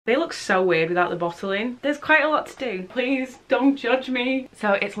They look so weird without the bottling. There's quite a lot to do. Please don't judge me.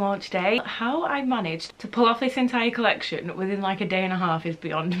 So it's launch day. How I managed to pull off this entire collection within like a day and a half is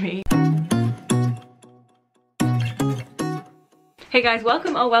beyond me. Hey guys,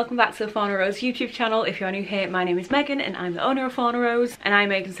 welcome or welcome back to the Fauna Rose YouTube channel. If you're new here, my name is Megan and I'm the owner of Fauna Rose, and I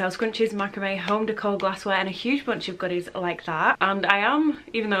make and sell scrunchies, macrame, home decor, glassware and a huge bunch of goodies like that. And I am,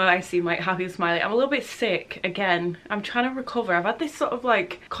 even though I seem like happy and smiley, I'm a little bit sick again. I'm trying to recover. I've had this sort of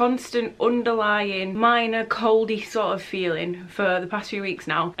like constant underlying minor coldy sort of feeling for the past few weeks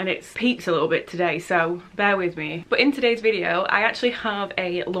now, and it's peaked a little bit today, so bear with me. But in today's video I actually have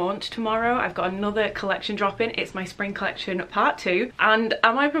a launch tomorrow. I've got another collection drop in. It's my spring collection part 2. And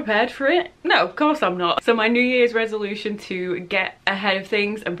am I prepared for it? No, of course I'm not. So my New Year's resolution to get ahead of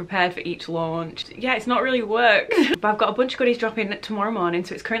things and prepared for each launch, yeah, it's not really worked. But I've got a bunch of goodies dropping tomorrow morning.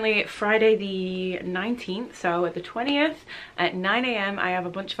 So it's currently Friday the 19th, so at the 20th at 9 AM I have a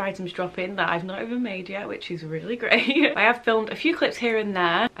bunch of items dropping that I've not even made yet, which is really great. I have filmed a few clips here and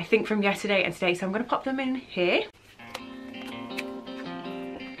there, I think from yesterday and today, so I'm going to pop them in here.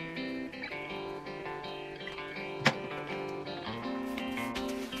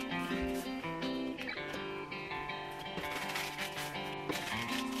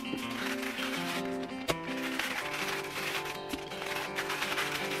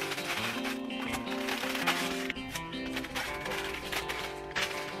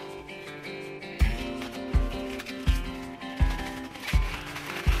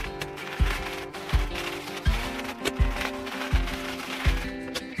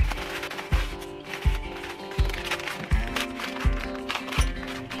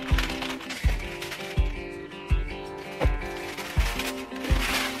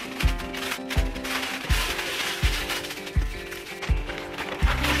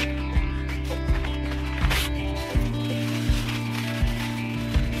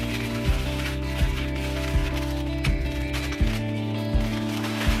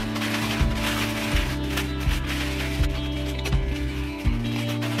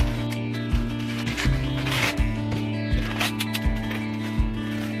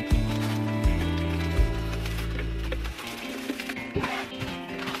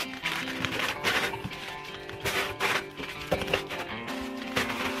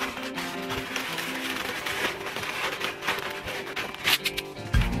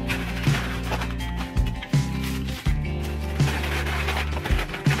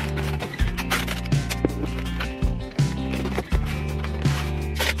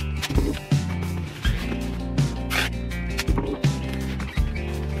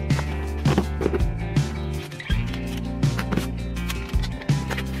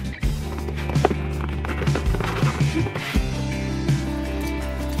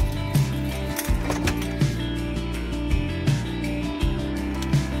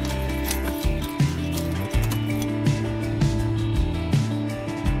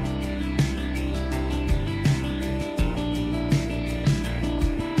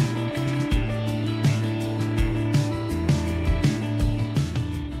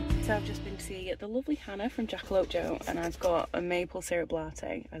 I've just been to see the lovely Hannah from Jackalope Joe, and I've got a maple syrup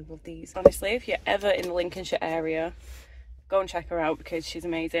latte. I love these. Honestly, if you're ever in the Lincolnshire area, go and check her out because she's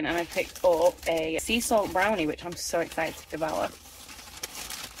amazing. And I picked up a sea salt brownie, which I'm so excited to devour.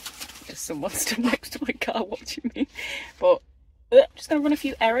 There's someone stood next to my car watching me. But just gonna run a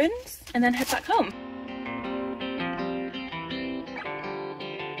few errands and then head back home.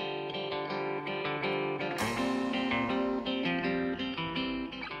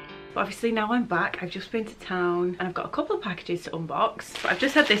 But obviously now I'm back. I've just been to town and I've got a couple of packages to unbox. But I've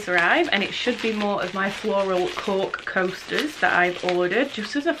just had this arrive and it should be more of my floral cork coasters that I've ordered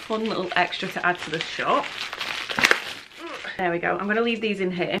just as a fun little extra to add to the shop. There we go. I'm going to leave these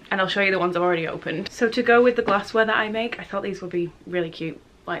in here and I'll show you the ones I've already opened. So to go with the glassware that I make, I thought these would be really cute.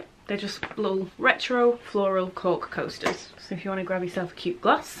 Like, they're just little retro floral cork coasters. So if you want to grab yourself a cute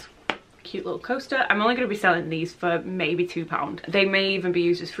glass, cute little coaster. I'm only going to be selling these for maybe £2. They may even be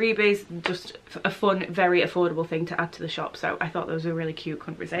used as freebies, just a fun, very affordable thing to add to the shop. So I thought those were really cute,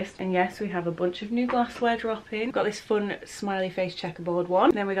 couldn't resist. And yes, we have a bunch of new glassware dropping. We've got this fun smiley face checkerboard one.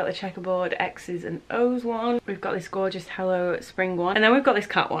 Then we got the checkerboard X's and O's one. We've got this gorgeous Hello Spring one. And then we've got this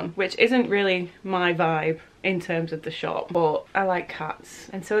cat one, which isn't really my vibe in terms of the shop, but I like cats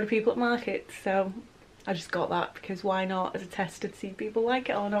and so do people at markets, so I just got that because why not, as a test to see if people like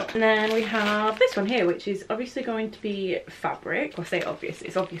it or not. And then we have this one here, which is obviously going to be fabric. Well, I say obvious,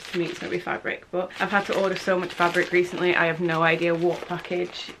 it's obvious to me it's going to be fabric, but I've had to order so much fabric recently, I have no idea what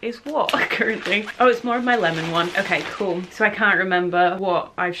package is what currently. Oh, it's more of my lemon one. Okay, cool. So I can't remember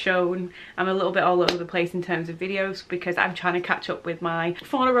what I've shown. I'm a little bit all over the place in terms of videos because I'm trying to catch up with my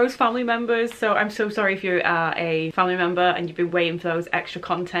Fauna Rose family members. So I'm so sorry if you are a family member and you've been waiting for those extra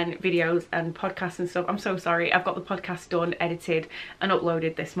content videos and podcasts and stuff. I'm so sorry. I've got the podcast done, edited and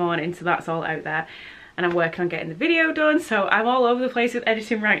uploaded this morning, so that's all out there, and I'm working on getting the video done, so I'm all over the place with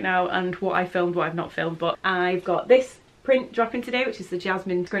editing right now and what I filmed, what I've not filmed. But I've got this print dropping today, which is the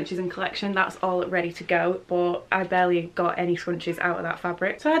Jasmine scrunchies and collection. That's all ready to go, but I barely got any scrunchies out of that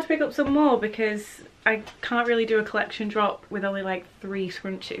fabric, so I had to pick up some more because I can't really do a collection drop with only like 3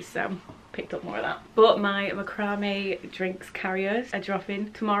 scrunchies, so picked up more of that. But my macrame drinks carriers are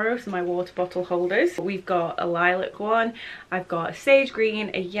dropping tomorrow, so my water bottle holders. We've got a lilac one, I've got a sage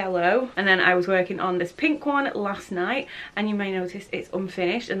green, a yellow, and then I was working on this pink one last night, and you may notice it's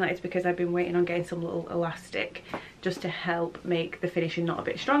unfinished, and that is because I've been waiting on getting some little elastic just to help make the finishing knot a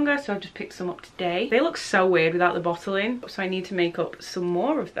bit stronger, so I've just picked some up today. They look so weird without the bottle in, so I need to make up some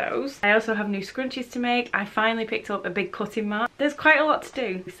more of those. I also have new scrunchies to make. I finally picked up a big cutting mat. There's quite a lot to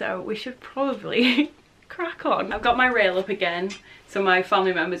do, so we should probably crack on. I've got my rail up again, so my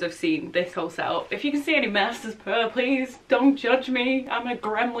family members have seen this whole setup. If you can see any mess as per, please don't judge me. I'm a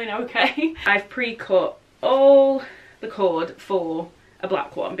gremlin, okay? I've pre-cut all the cord for a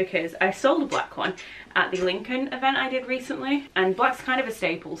black one because I sold a black one at the Lincoln event I did recently, and black's kind of a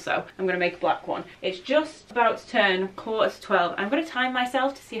staple, so I'm going to make a black one. It's just about to turn 11:45. I'm going to time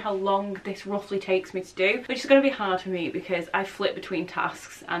myself to see how long this roughly takes me to do, which is going to be hard for me because I flip between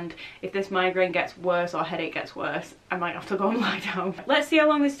tasks, and if this migraine gets worse or headache gets worse, I might have to go and lie down. Let's see how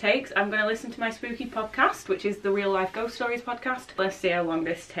long this takes. I'm going to listen to my spooky podcast, which is the Real Life Ghost Stories podcast. Let's see how long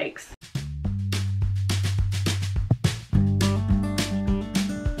this takes.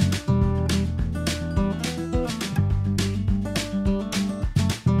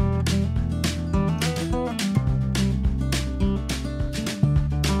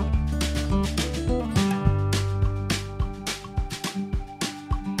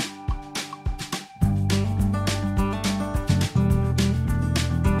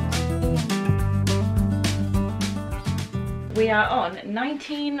 We are on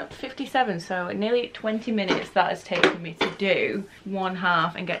 19:57, so nearly 20 minutes that has taken me to do one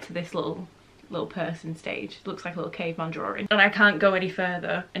half and get to this little person stage. It looks like a little caveman drawing, and I can't go any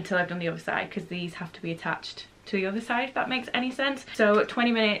further until I've done the other side because these have to be attached to the other side, if that makes any sense. So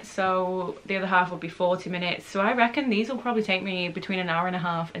 20 minutes, so the other half will be 40 minutes. So I reckon these will probably take me between an hour and a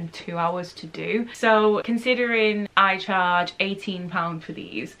half and 2 hours to do. So considering I charge £18 for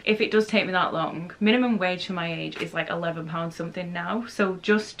these, if it does take me that long, minimum wage for my age is like £11 something now. So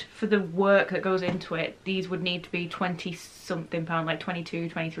just for the work that goes into it, these would need to be 20 something pound, like 22,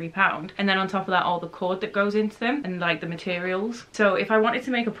 23 pound. And then on top of that, all the cord that goes into them and like the materials. So if I wanted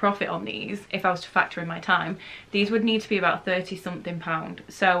to make a profit on these, if I was to factor in my time, these would need to be about 30 something pound.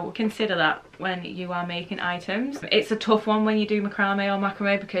 So consider that when you are making items. It's a tough one when you do macrame or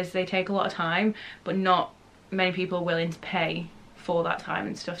macrame because they take a lot of time, but not many people are willing to pay for that time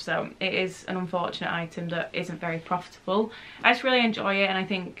and stuff. So it is an unfortunate item that isn't very profitable. I just really enjoy it, and I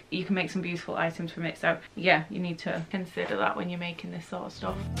think you can make some beautiful items from it. So yeah, you need to consider that when you're making this sort of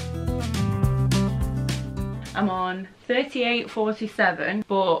stuff. I'm on 38:47,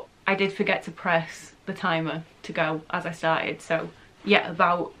 but I did forget to press the timer to go as I started, so yeah,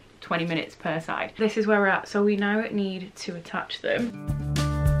 about 20 minutes per side. This is where we're at, so we now need to attach them.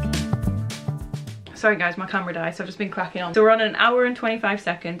 Sorry guys, my camera died, so I've just been cracking on. So we're on an hour and 25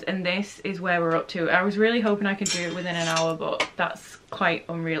 seconds, and this is where we're up to. I was really hoping I could do it within an hour, but that's quite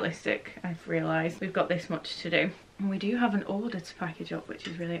unrealistic, I've realised. We've got this much to do. And we do have an order to package up, which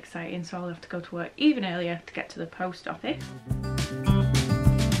is really exciting, so I'll have to go to work even earlier to get to the post office.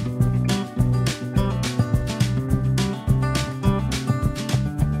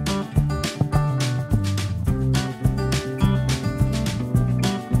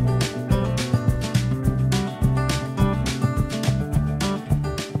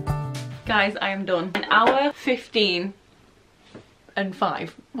 Guys, I am done. An hour 15 and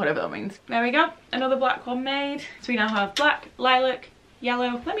 5, whatever that means. There we go, another black one made. So we now have black, lilac,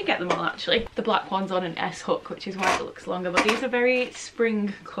 yellow. Let me get them all actually. The black one's on an S hook, which is why it looks longer, but these are very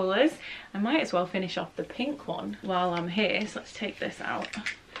spring colours. I might as well finish off the pink one while I'm here, so let's take this out.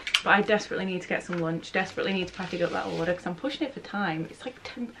 But I desperately need to get some lunch, desperately need to package up that order because I'm pushing it for time. It's like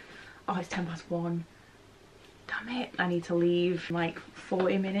 10, oh, it's 1:10. Damn it, I need to leave in like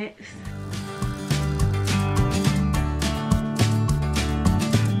 40 minutes.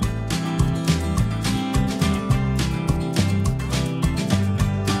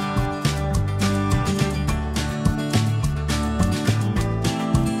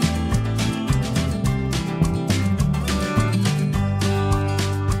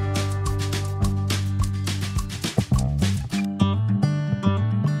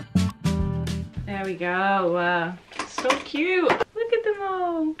 we go. So cute. Look at them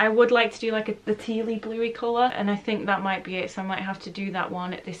all. I would like to do like the tealy bluey colour, and I think that might be it. So I might have to do that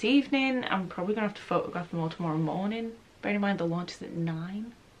one this evening. I'm probably gonna have to photograph them all tomorrow morning. Bear in mind the launch is at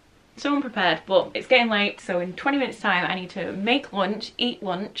 9. So unprepared, but it's getting late, so in 20 minutes time I need to make lunch, eat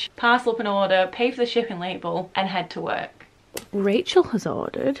lunch, parcel up an order, pay for the shipping label and head to work. Rachel has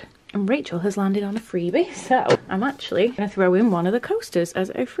ordered and Rachel has landed on a freebie, so I'm actually going to throw in one of the coasters as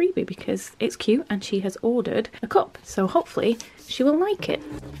a freebie because it's cute and she has ordered a cup, so hopefully she will like it.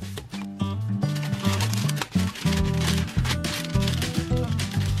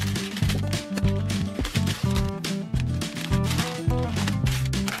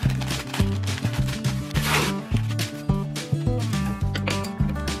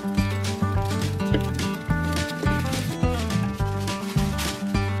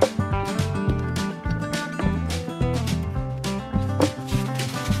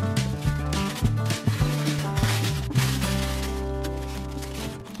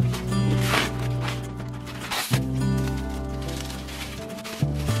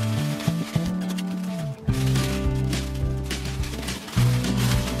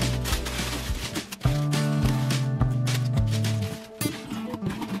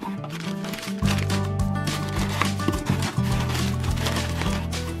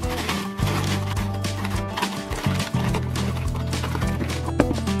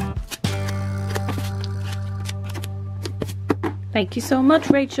 Thank you so much,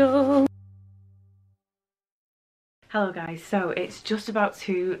 Rachel. Hello guys, so it's just about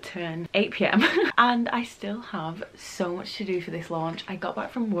to turn 8 p.m. and I still have so much to do for this launch. I got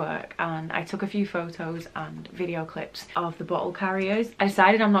back from work and I took a few photos and video clips of the bottle carriers. I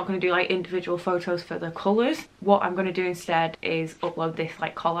decided I'm not going to do like individual photos for the colours. What I'm going to do instead is upload this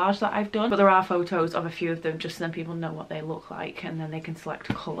like collage that I've done, but there are photos of a few of them just so then people know what they look like and then they can select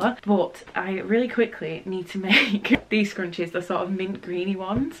a colour. But I really quickly need to make these scrunchies, the sort of mint greeny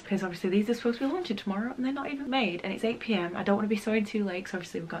ones, because obviously these are supposed to be launching tomorrow and they're not even made and it's 8 p.m. I don't want to be sewing too late because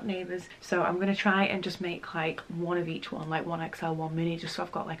obviously we've got neighbours, so I'm going to try and just make like one of each one, like 1XL, 1 mini, just so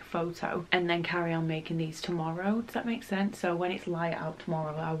I've got like a photo, and then carry on making these tomorrow. Does that make sense? So when it's light out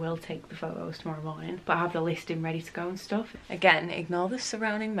tomorrow I will take the photos tomorrow morning, but I have the listing ready to go and stuff. Again, ignore the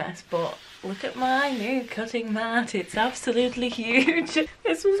surrounding mess, but look at my new cutting mat. It's absolutely huge.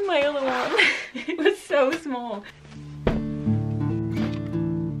 This was my other one. It was so small.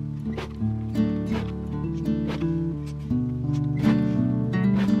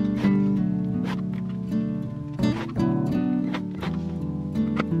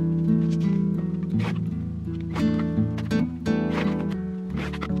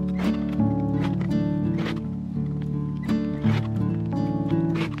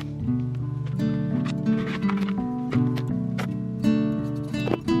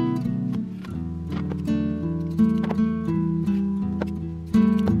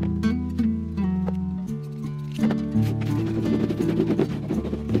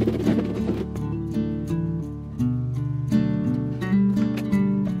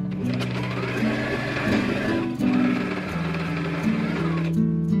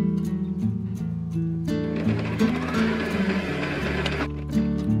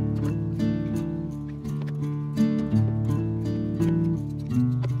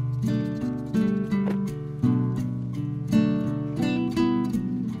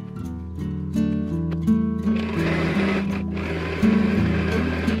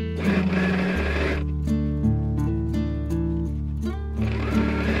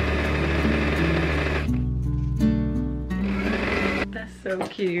 So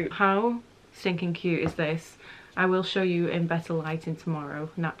cute. How stinking cute is this? I will show you in better lighting tomorrow,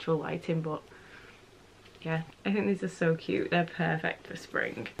 natural lighting, but yeah, I think these are so cute. They're perfect for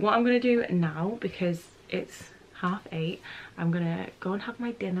spring. What I'm gonna do now, because it's 8:30, I'm gonna go and have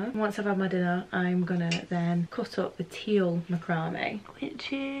my dinner. Once I've had my dinner, I'm gonna then cut up the teal macrame,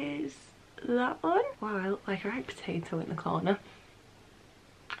 which is that one. Wow, I look like a ripe potato in the corner.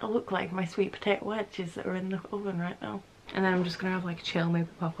 I look like my sweet potato wedges that are in the oven right now. And then I'm just gonna have like a chill, maybe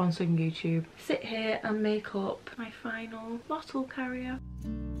pop on some YouTube, sit here and make up my final bottle carrier.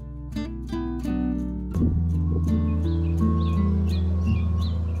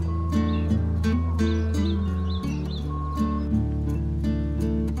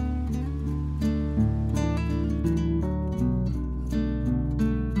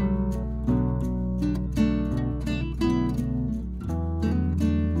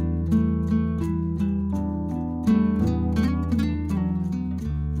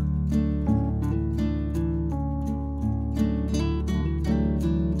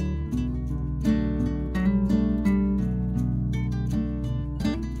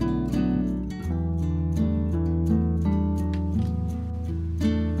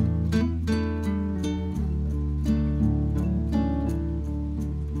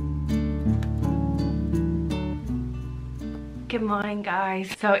 Good morning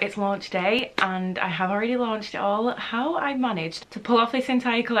guys. So it's launch day and I have already launched it all. How I managed to pull off this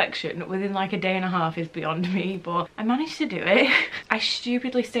entire collection within like a day and a half is beyond me, but I managed to do it. I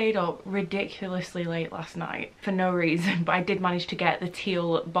stupidly stayed up ridiculously late last night for no reason, but I did manage to get the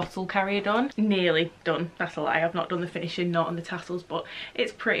teal bottle carrier done. Nearly done, that's a lie. I've not done the finishing knot on the tassels, but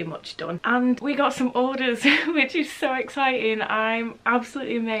it's pretty much done. And we got some orders which is so exciting. I'm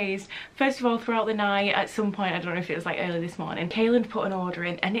absolutely amazed. First of all, throughout the night at some point, I don't know if it was like early this morning, Kaylin put an order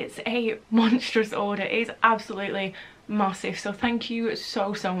in and it's a monstrous order. It is absolutely massive, so thank you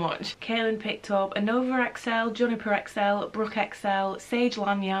so much. Kaylin picked up a Nova XL, Juniper XL, Brook XL, Sage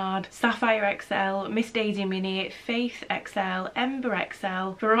Lanyard, Sapphire XL, Miss Daisy Mini, Faith XL, Ember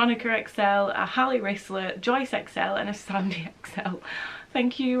XL, Veronica XL, a Hallie Rissler, Joyce XL and a Sandy XL.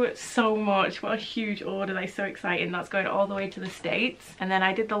 Thank you so much. What a huge order. That's so exciting. That's going all the way to the States. And then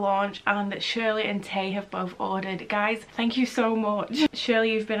I did the launch and Shirley and Tay have both ordered. Guys, thank you so much.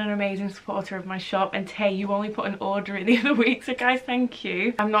 Shirley, you've been an amazing supporter of my shop, and Tay, you only put an order in the other week. So guys, thank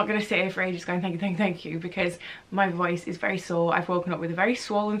you. I'm not going to sit here for ages going thank you because my voice is very sore. I've woken up with a very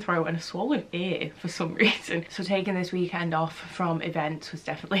swollen throat and a swollen ear for some reason. So taking this weekend off from events was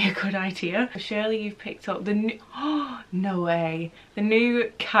definitely a good idea. Shirley, you've picked up the new, oh, no way, the new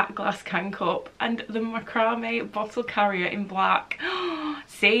cat glass can cup and the macrame bottle carrier in black.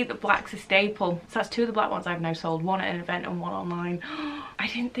 See, the black's a staple. So that's two of the black ones I've now sold, one at an event and one online. I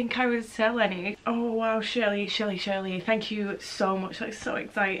didn't think I would sell any. Oh wow, Shirley, thank you so much. That's so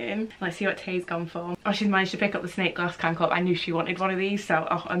exciting. Let's see what Tay's gone for. Oh, she's managed to pick up the snake glass can cup. I knew she wanted one of these, so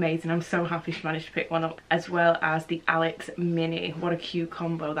oh, amazing. I'm so happy she managed to pick one up, as well as the Alex Mini. What a cute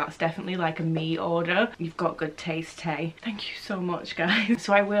combo. That's definitely like a me order. You've got good taste, Tay. Thank you so much, guys.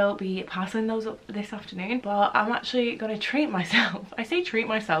 So I will be passing those up this afternoon, but I'm actually gonna treat myself. I say treat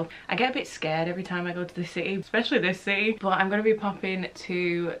myself. I get a bit scared every time I go to the city, especially this city, but I'm gonna be popping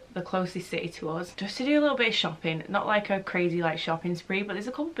to the closest city to us just to do a little bit of shopping. Not like a crazy like shopping spree, but there's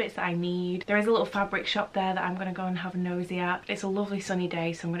a couple bits that I need. There is a little fabric shop there that I'm gonna go and have a nosy at. It's a lovely sunny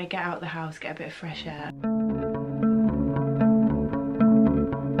day, so I'm gonna get out of the house, get a bit of fresh air.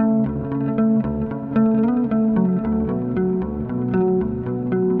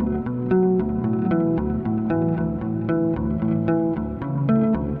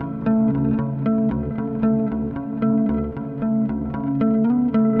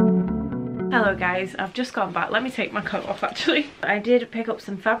 Hello guys, I've just gone back. Let me take my coat off actually. I did pick up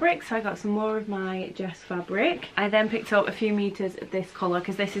some fabric, so I got some more of my Jess fabric. I then picked up a few meters of this colour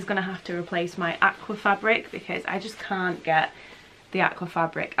because this is going to have to replace my aqua fabric because I just can't get the aqua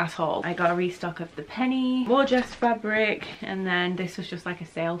fabric at all. I got a restock of the penny, more Jess fabric, and then this was just like a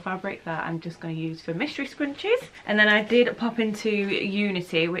sale fabric that I'm just going to use for mystery scrunchies. And then I did pop into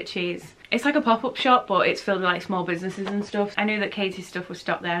Unity, which is, it's like a pop-up shop, but it's filled with like small businesses and stuff. I knew that Katie's stuff was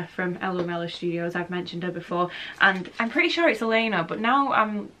stocked there from Ella Studios. I've mentioned her before, and I'm pretty sure it's Elena, but now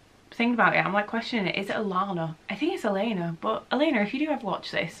I'm thinking about it, I'm like questioning it. Is it Alana? I think it's Elena, but Elena, if you do ever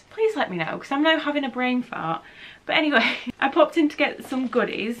watch this, please let me know because I'm now having a brain fart. But anyway, I popped in to get some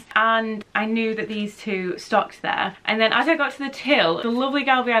goodies and I knew that these two stocked there. And then as I got to the till, the lovely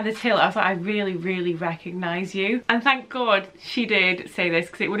gal behind the till, I was like, I really recognise you. And thank God she did say this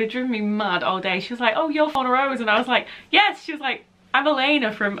because it would have driven me mad all day. She was like, oh, you're Fauna Rose. And I was like, yes. She was like, I'm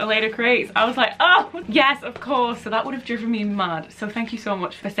Elena from Elena Creates. I was like, oh, yes, of course. So that would have driven me mad. So thank you so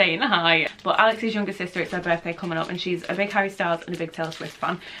much for saying hi. But Alex's younger sister, it's her birthday coming up, and she's a big Harry Styles and a big Taylor Swift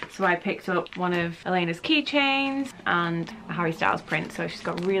fan. So I picked up one of Elena's keychains and a Harry Styles print. So she's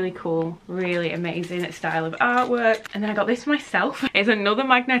got really cool, really amazing style of artwork. And then I got this myself. It's another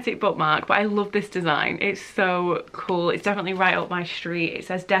magnetic bookmark, but I love this design. It's so cool. It's definitely right up my street. It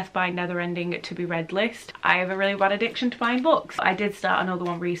says Death by Never Ending to be Read list. I have a really bad addiction to buying books. I did start another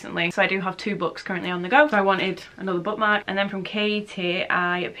one recently, so I do have 2 books currently on the go, so I wanted another bookmark. And then from Katie,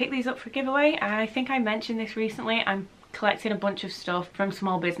 I picked these up for giveaway. I think I mentioned this recently. I'm collecting a bunch of stuff from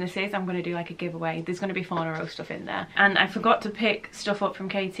small businesses. I'm going to do like a giveaway. There's going to be Fauna Rose stuff in there. And I forgot to pick stuff up from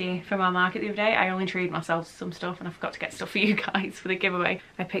Katie from our market the other day. I only treated myself to some stuff and I forgot to get stuff for you guys for the giveaway.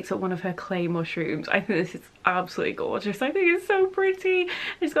 I picked up one of her clay mushrooms. I think this is absolutely gorgeous. I think it's so pretty.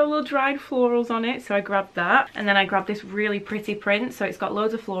 It's got little dried florals on it, so I grabbed that. And then I grabbed this really pretty print. So it's got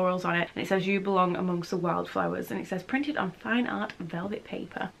loads of florals on it and it says you belong amongst the wildflowers, and it says printed on fine art velvet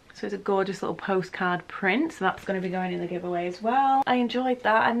paper. So it's a gorgeous little postcard print, so that's going to be going in the giveaway as well. I enjoyed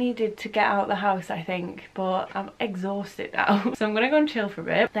that. I needed to get out of the house, I think, but I'm exhausted now. So I'm going to go and chill for a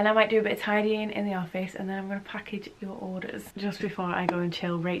bit. Then I might do a bit of tidying in the office, and then I'm going to package your orders. Just before I go and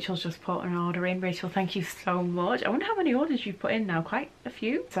chill, Rachel's just put an order in. Rachel, thank you so much. I wonder how many orders you've put in now. Quite a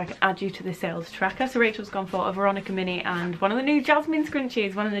few. So I can add you to the sales tracker. So Rachel's gone for a Veronica mini and one of the new Jasmine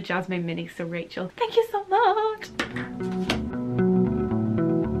scrunchies, one of the Jasmine minis. So Rachel, thank you so much.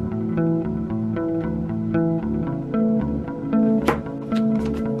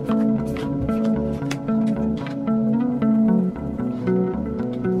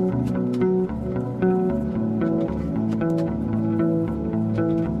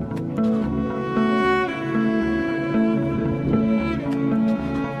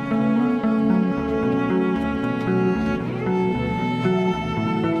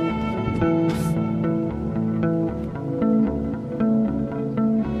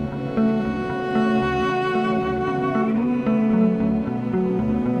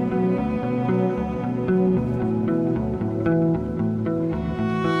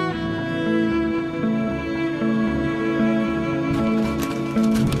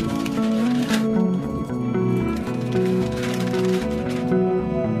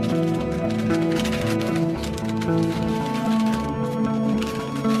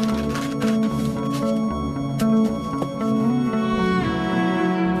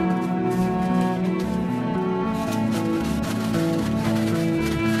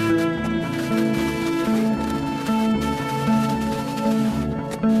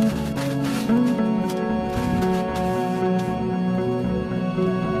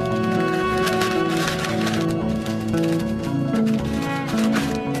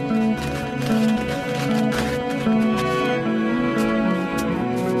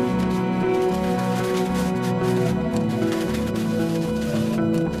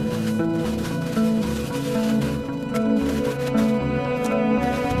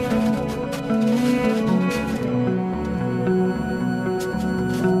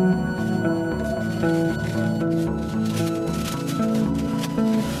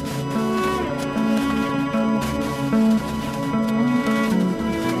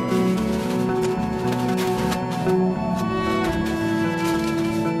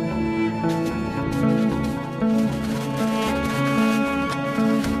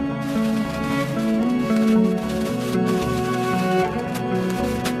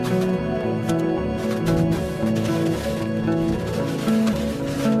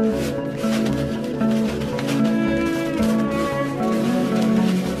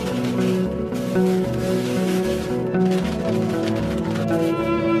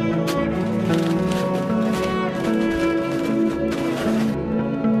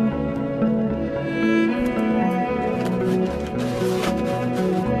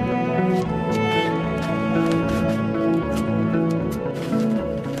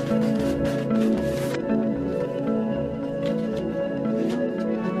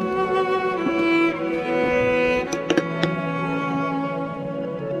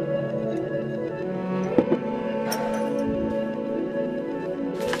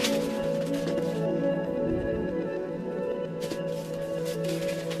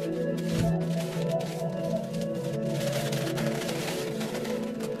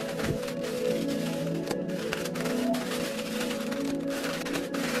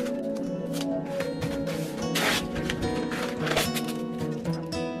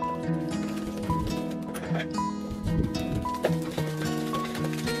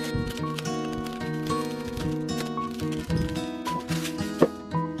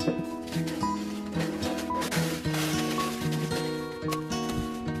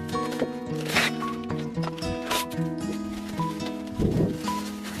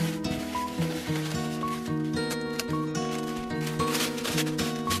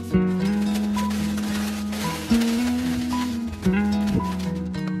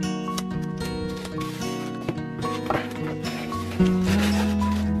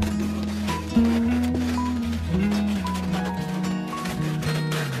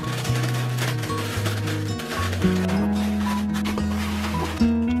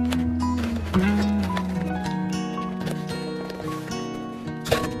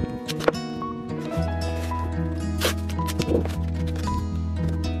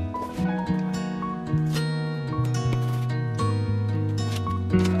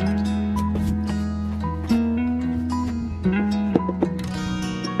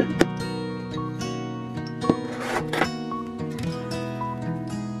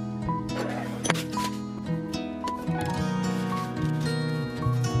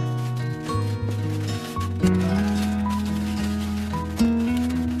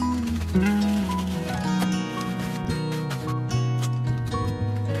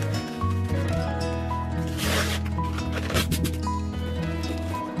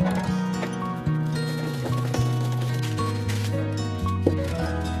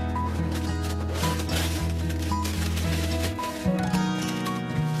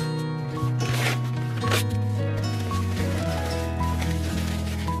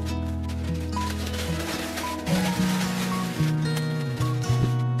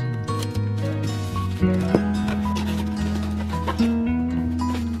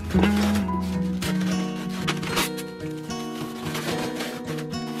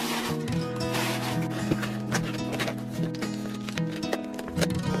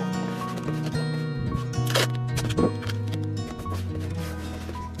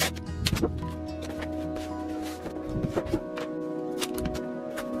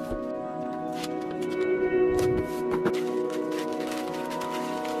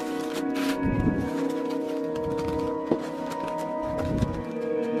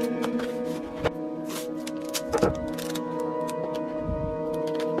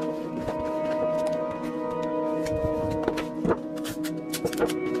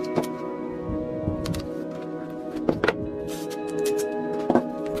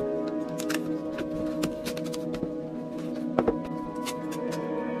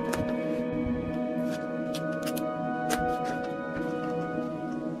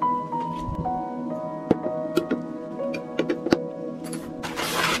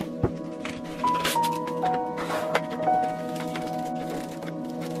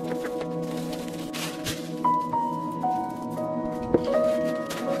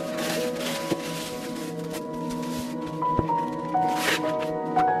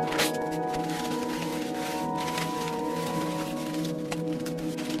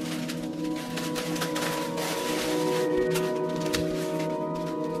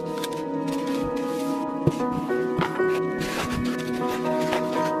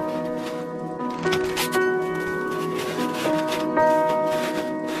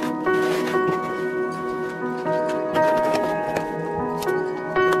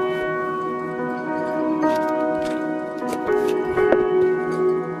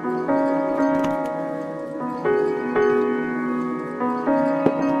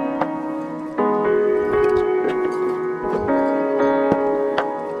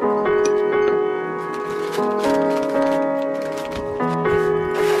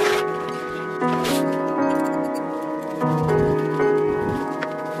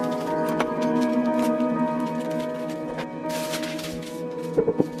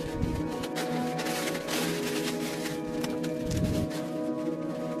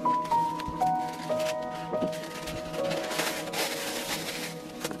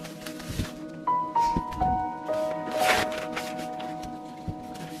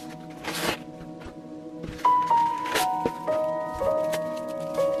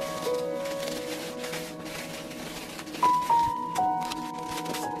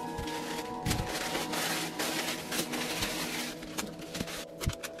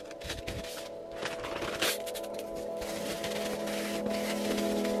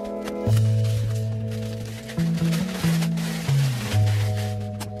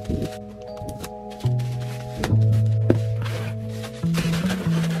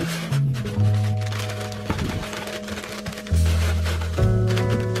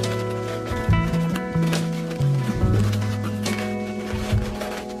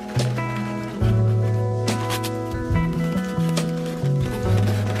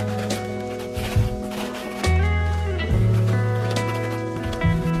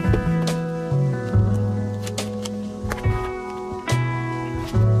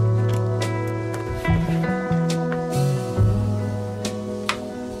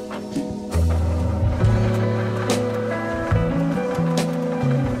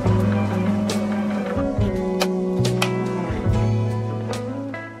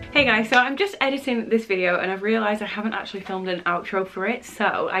 Hey guys, so I'm just editing this video and I've realised I haven't actually filmed an outro for it,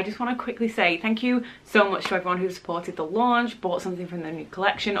 so I just want to quickly say thank you so much to everyone who supported the launch, bought something from the new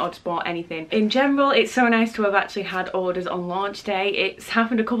collection, or just bought anything. In general, it's so nice to have actually had orders on launch day. It's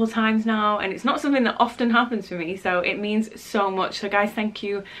happened a couple times now and it's not something that often happens for me, so it means so much. So guys, thank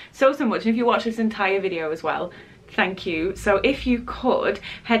you so much. And if you watch this entire video as well, thank you. So if you could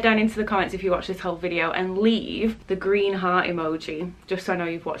head down into the comments if you watch this whole video and leave the green heart emoji, just so I know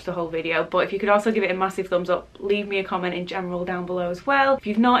you've watched the whole video. But if you could also give it a massive thumbs up, leave me a comment in general down below as well. If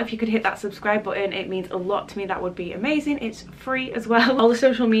you've not, if you could hit that subscribe button, it means a lot to me. That would be amazing. It's free as well. All the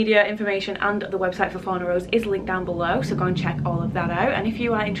social media information and the website for Fauna Rose is linked down below, so go and check all of that out. And if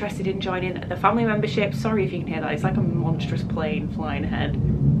you are interested in joining the family membership, sorry if you can hear that, it's like a monstrous plane flying ahead.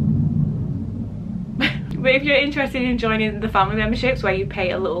 But if you're interested in joining the family memberships, where you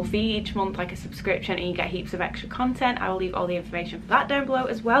pay a little fee each month, like a subscription, and you get heaps of extra content, I will leave all the information for that down below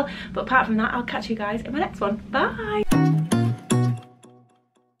as well. But apart from that, I'll catch you guys in my next one. Bye!